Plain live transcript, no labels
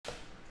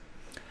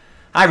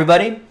Hi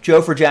everybody,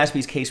 Joe for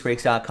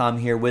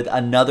JASPY'S here with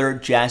another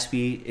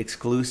JASPY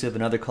exclusive,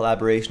 another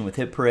collaboration with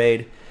Hit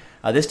Parade.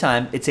 This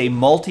time it's a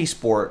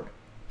multi-sport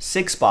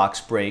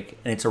 6-box break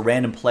and it's a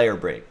random player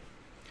break.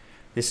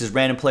 This is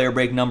random player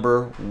break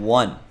number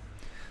 1.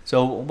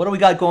 So what do we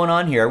got going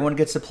on here? Everyone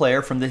gets a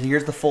player from this.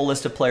 Here's the full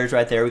list of players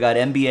right there. We got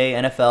NBA,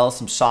 NFL,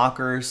 some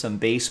soccer, some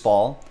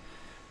baseball.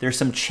 There's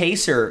some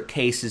chaser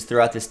cases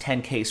throughout this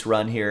 10-case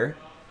run here.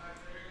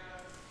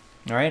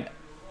 All right.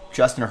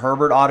 Justin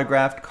Herbert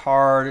autographed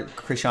card,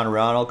 Cristiano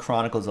Ronaldo,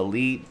 Chronicles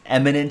Elite,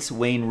 Eminence,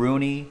 Wayne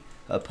Rooney,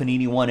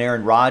 Panini 1,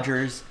 Aaron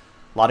Rodgers.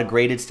 A lot of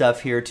graded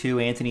stuff here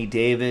too. Anthony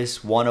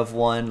Davis, 1 of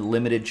 1,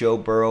 Limited Joe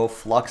Burrow,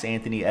 Flux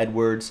Anthony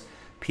Edwards,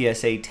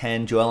 PSA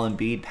 10, Joel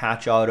Embiid,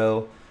 patch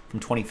auto from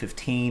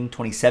 2015.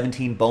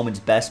 2017, Bowman's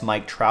Best,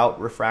 Mike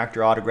Trout,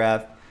 refractor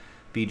autograph,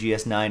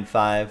 BGS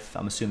 9.5,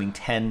 I'm assuming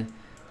 10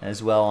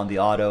 as well on the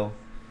auto.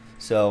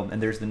 So,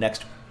 and there's the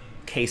next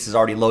case is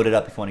already loaded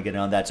up if you want to get in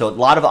on that. So a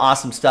lot of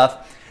awesome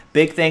stuff.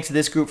 Big thanks to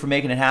this group for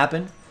making it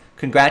happen.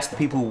 Congrats to the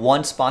people who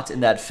won spots in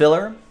that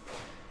filler.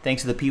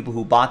 Thanks to the people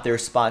who bought their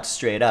spots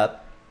straight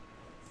up.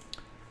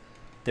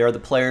 There are the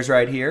players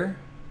right here.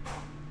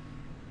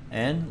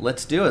 And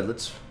let's do it.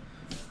 Let's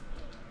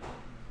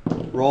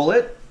roll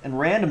it and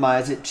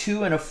randomize it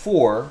 2 and a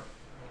 4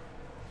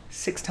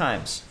 6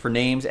 times for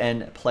names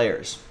and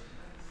players.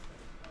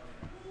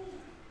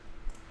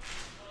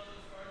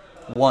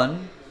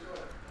 1,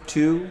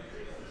 2,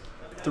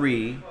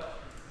 3,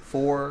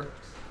 4,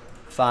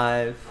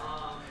 5,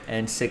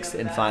 and 6th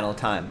and final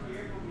time.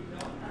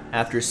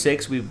 After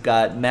 6, we've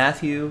got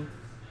Matthew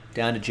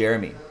down to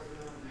Jeremy.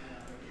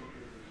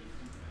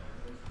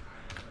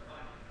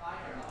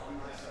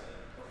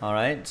 All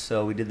right,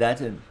 so we did that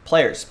to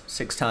players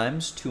 6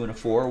 times, 2 and a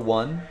 4.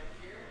 1,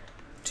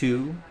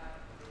 2,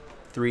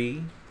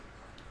 3,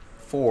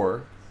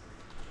 4,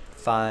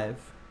 5,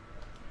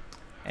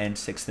 and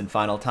 6th and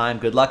final time.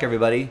 Good luck,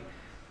 everybody.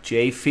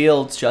 Jay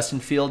Fields, Justin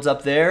Fields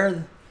up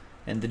there,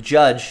 and the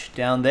judge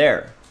down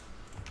there.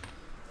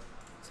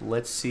 So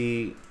let's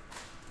see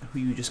who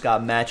you just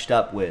got matched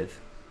up with.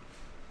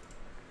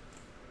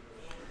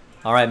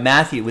 All right,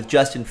 Matthew with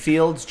Justin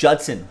Fields,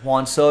 Judson,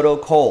 Juan Soto,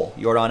 Cole,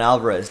 Yordan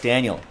Alvarez,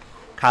 Daniel,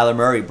 Kyler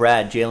Murray,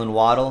 Brad, Jalen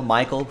Waddle,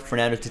 Michael,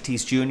 Fernando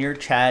Tatis Jr.,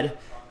 Chad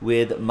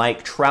with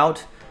Mike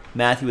Trout,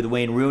 Matthew with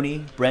Wayne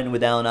Rooney, Brenton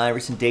with Allen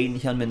Iverson, Dayton,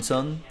 Hyunmin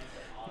Sun,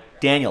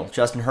 Daniel,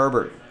 Justin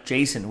Herbert,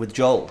 Jason with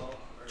Joel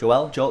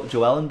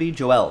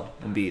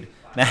Embiid,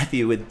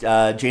 Matthew with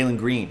Jalen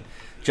Green,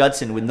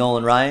 Judson with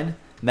Nolan Ryan,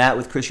 Matt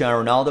with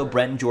Cristiano Ronaldo,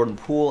 Brenton, Jordan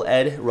Poole,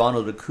 Ed,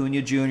 Ronald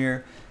Acuna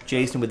Jr.,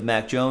 Jason with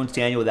Mac Jones,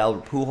 Daniel with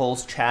Albert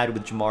Pujols, Chad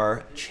with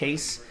Jamar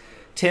Chase,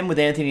 Tim with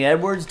Anthony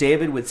Edwards,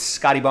 David with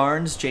Scotty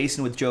Barnes,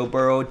 Jason with Joe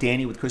Burrow,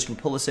 Danny with Christian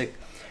Pulisic,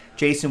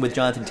 Jason with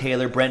Jonathan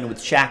Taylor, Brenton with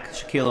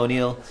Shaquille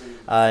O'Neal,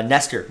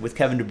 Nestor with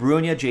Kevin De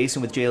Bruyne,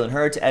 Jason with Jalen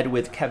Hurts, Ed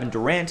with Kevin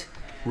Durant,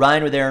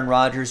 Ryan with Aaron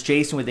Rodgers,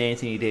 Jason with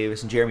Anthony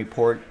Davis, and Jeremy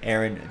Port,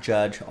 Aaron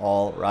Judge,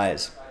 all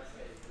rise.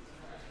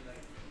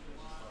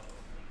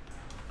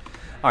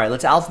 All right,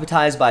 let's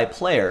alphabetize by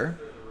player.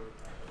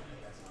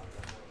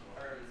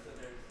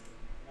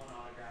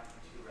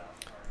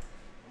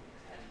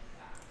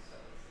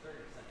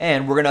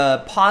 And we're going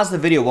to pause the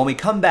video. When we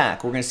come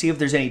back, we're going to see if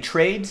there's any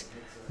trades.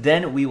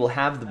 Then we will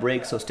have the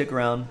break, so stick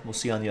around. We'll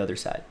see you on the other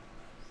side.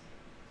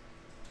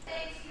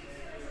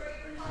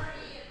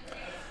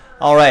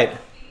 All right.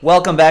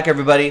 Welcome back,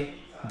 everybody.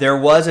 There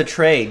was a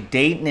trade.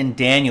 Dayton and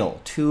Daniel,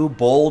 2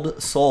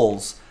 bold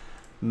souls,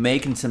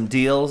 making some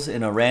deals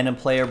in a random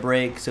player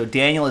break. So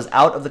Daniel is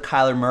out of the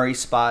Kyler Murray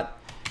spot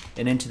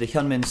and into the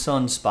Hyunmin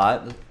Sun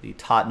spot, the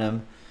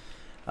Tottenham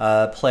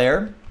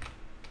player,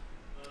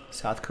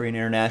 South Korean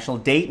international.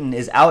 Dayton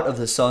is out of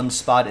the Sun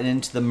spot and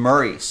into the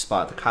Murray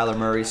spot, the Kyler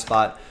Murray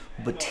spot.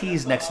 But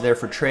T's next to there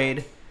for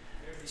trade.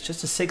 It's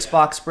just a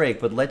 6-box break,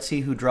 but let's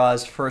see who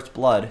draws first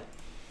blood,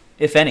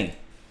 if any,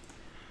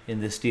 in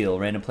this deal.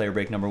 Random player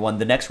break number 1.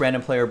 The next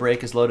random player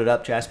break is loaded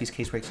up.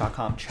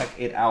 JASPY'scasebreaks.com. Check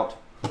it out.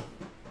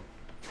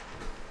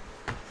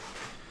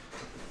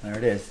 There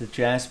it is. The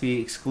JASPY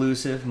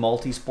exclusive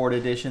multi-sport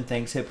edition.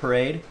 Thanks, Hit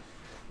Parade,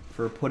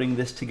 for putting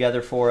this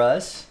together for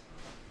us.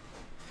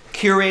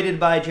 Curated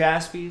by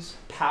JASPY'S.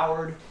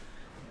 Powered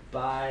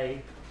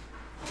by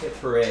Hit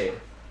Parade.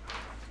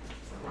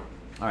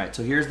 All right,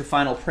 so here's the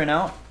final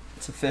printout.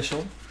 It's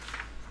official.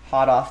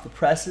 Hot off the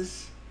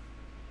presses.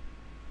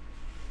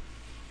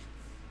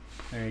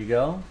 There you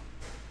go.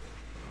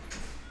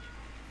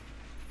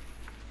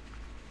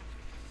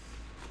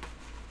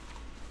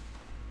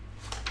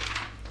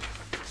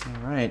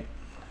 All right.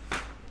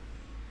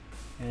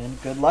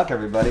 And good luck,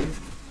 everybody.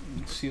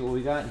 Let's see what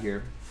we got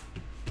here.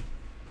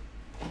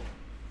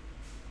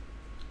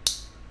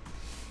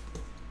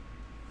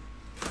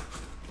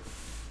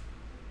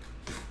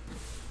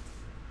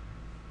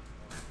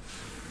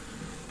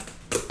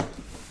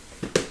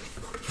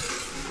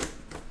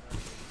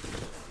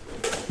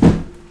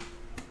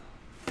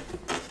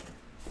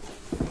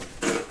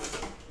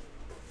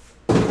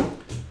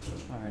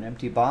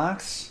 Empty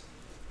box.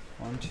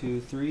 1,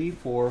 2, 3,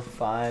 4,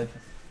 5,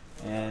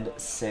 and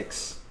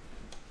 6.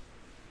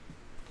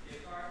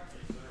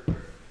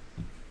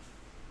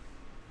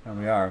 There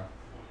we are.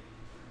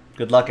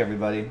 Good luck,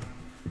 everybody.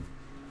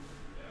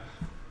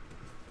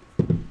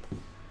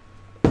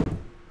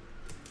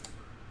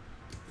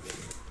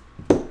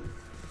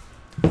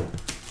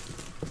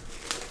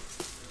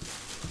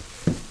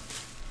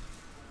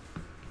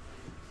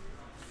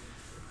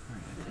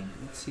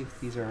 Let's see if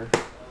these are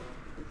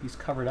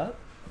covered up.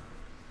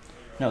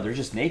 No, they're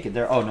just naked.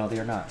 They're, oh no, they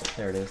are not.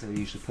 There it is. They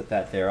usually put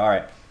that there. All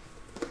right.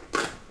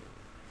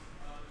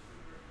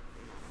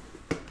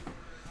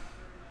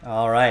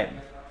 All right.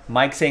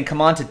 Mike saying,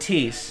 come on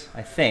Tatis,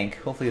 I think.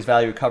 Hopefully his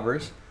value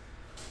recovers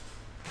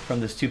from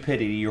this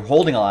stupidity. You're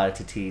holding a lot of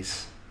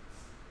Tatis.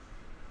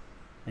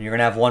 And you're going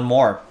to have one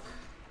more.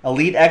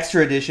 Elite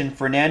Extra Edition,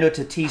 Fernando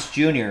Tatis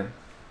Jr.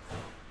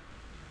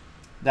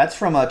 That's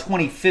from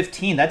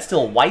 2015. That's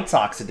still White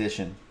Sox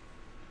edition.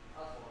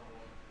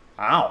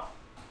 Wow.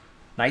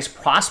 Nice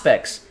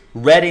prospects.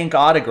 Red ink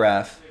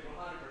autograph.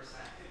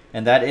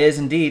 And that is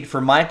indeed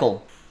for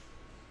Michael.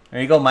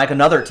 There you go, Mike.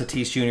 Another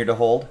Tatis Jr. to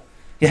hold.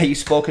 Yeah, you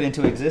spoke it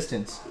into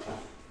existence.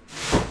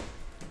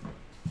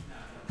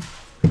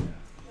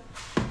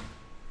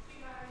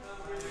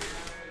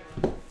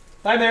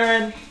 Bye,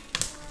 Marin.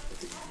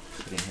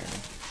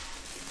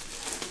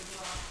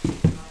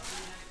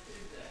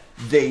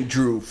 They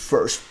drew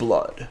first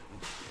blood.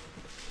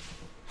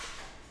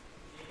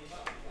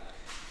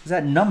 Is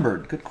that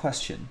numbered? Good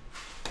question.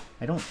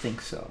 I don't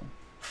think so.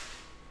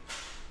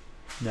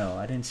 No,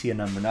 I didn't see a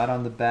number. Not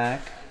on the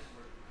back.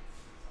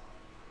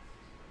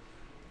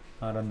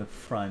 Not on the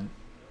front.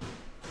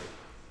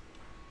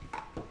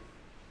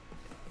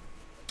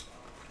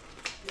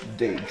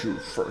 They drew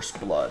first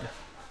blood.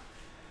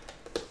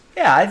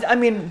 Yeah, I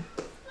mean,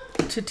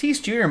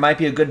 Tatis Jr. might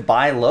be a good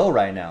buy low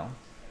right now.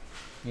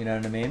 You know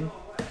what I mean?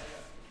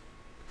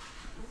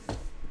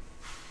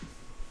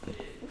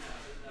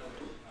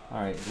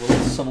 All right,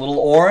 some little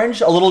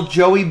orange, a little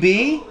Joey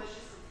B.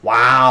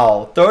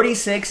 Wow,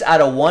 36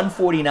 out of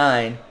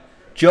 149.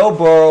 Joe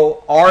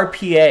Burrow,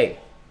 RPA.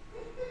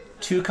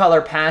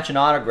 2-color patch and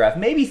autograph.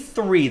 Maybe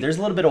 3. There's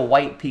a little bit of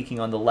white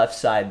peeking on the left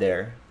side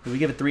there. Did we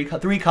give it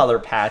 3-color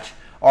patch?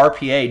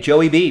 RPA.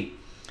 Joey B.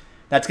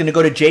 That's going to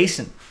go to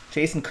Jason.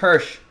 Jason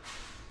Kirsch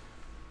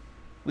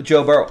with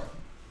Joe Burrow.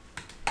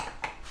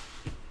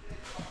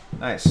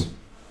 Nice.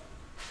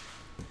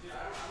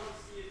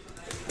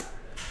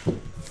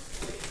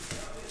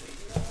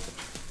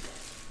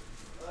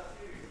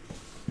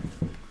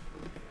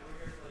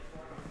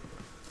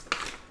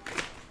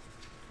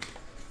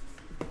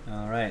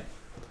 All right.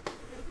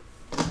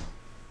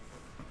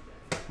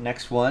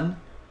 Next one.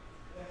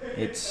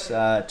 It's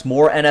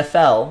more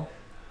NFL.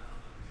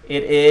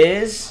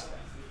 It's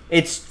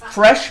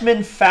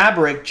freshman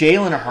fabric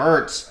Jalen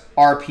Hurts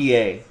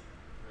RPA.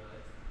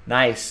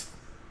 Nice.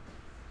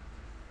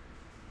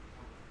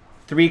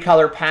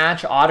 3-color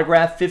patch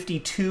autograph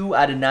 52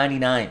 out of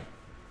 99.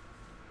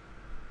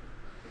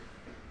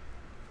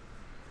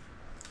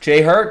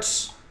 Jay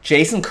Hurts,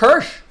 Jason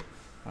Kirsch.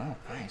 Oh,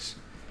 nice.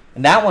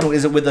 And that one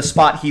is with the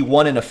spot he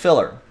won in a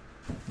filler.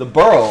 The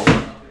Burrow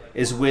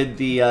is with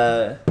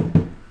the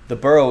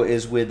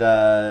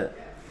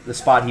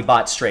spot he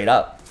bought straight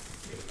up.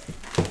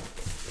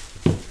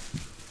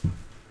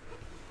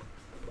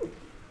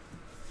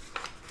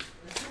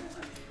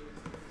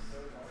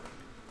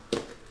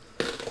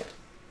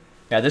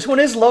 Yeah, this one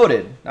is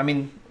loaded. I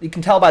mean, you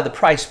can tell by the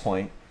price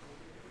point.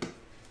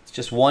 It's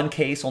just one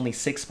case, only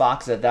 6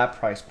 boxes at that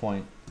price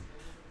point.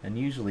 And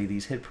usually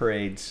these hit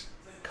parades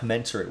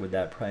commensurate with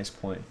that price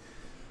point.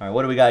 All right,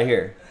 what do we got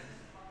here?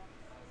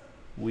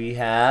 We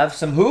have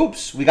some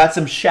hoops. We got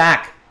some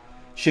Shaq.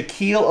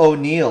 Shaquille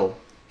O'Neal.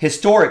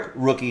 Historic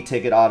rookie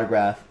ticket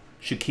autograph.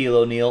 Shaquille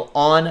O'Neal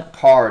on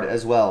card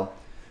as well.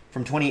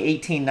 From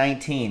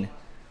 2018-19.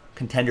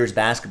 Contenders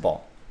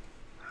basketball.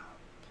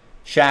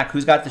 Shaq.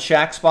 Who's got the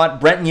Shaq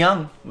spot? Brenton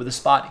Young with a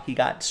spot he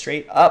got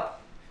straight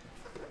up.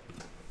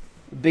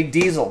 Big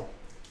Diesel.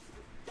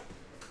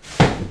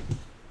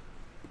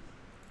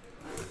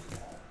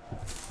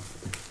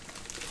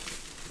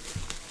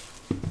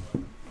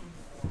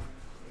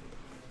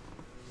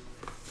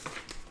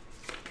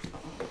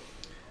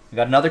 We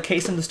got another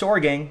case in the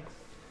store, gang.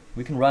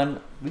 We can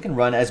run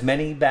as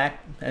many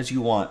back as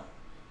you want.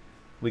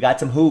 We got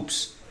some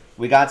hoops.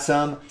 We got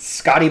some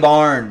Scotty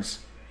Barnes.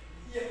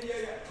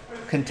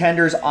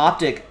 Contenders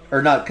optic,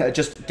 or not,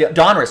 just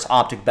Donruss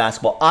optic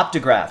basketball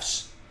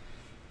optographs.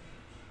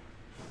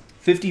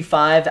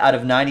 55 out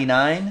of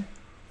 99.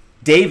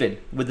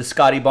 David with the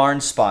Scotty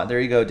Barnes spot. There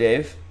you go,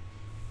 Dave.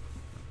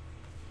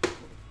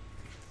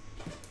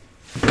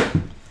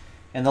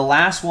 And the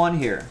last one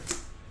here.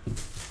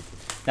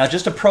 Now,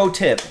 just a pro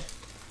tip,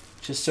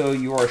 just so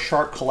you are a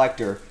sharp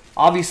collector.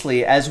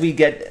 Obviously,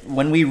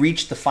 when we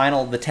reach the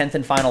 10th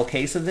and final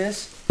case of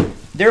this,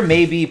 there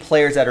may be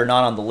players that are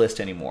not on the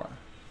list anymore.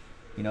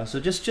 You know, so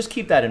just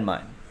keep that in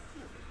mind.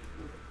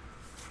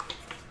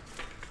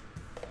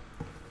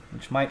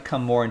 Which might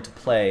come more into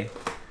play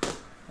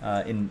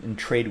in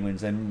trade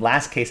wins. And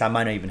last case, I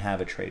might not even have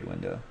a trade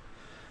window.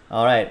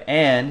 All right,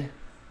 and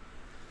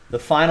the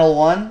final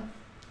one.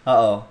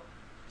 Uh-oh.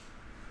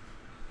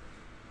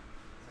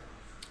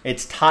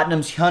 It's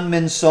Tottenham's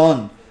Heung-min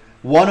Son.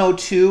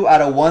 102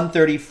 out of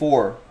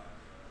 134.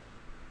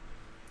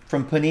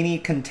 From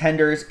Panini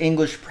Contenders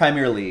English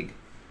Premier League.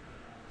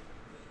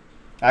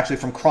 Actually,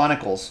 from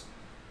Chronicles.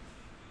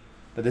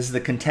 But this is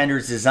the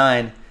Contenders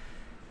design.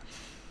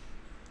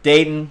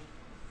 Dayton,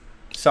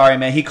 sorry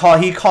man. He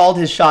called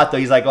his shot though.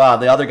 He's like, wow,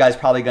 the other guy's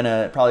probably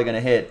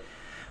gonna hit.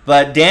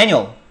 But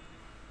Daniel,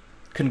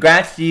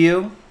 congrats to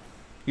you.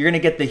 You're gonna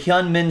get the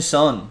Heung-min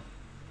Son.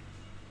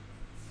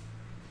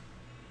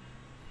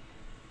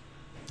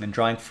 And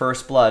drawing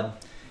first blood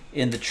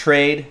in the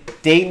trade.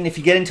 Dayton, if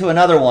you get into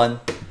another one,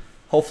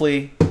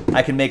 hopefully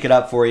I can make it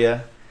up for you.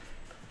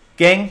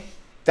 Gang,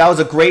 that was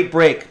a great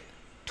break.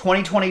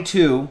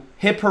 2022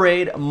 Hit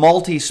Parade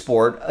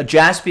Multi-Sport, a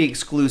JASPY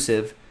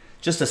exclusive.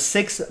 Just a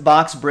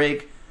 6-box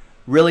break.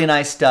 Really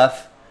nice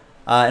stuff.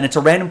 And it's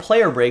a random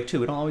player break, too.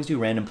 We don't always do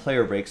random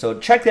player breaks. So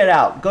check that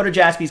out. Go to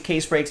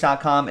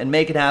JASPY'scasebreaks.com and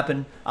make it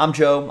happen. I'm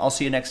Joe. I'll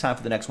see you next time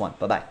for the next one.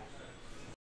 Bye-bye.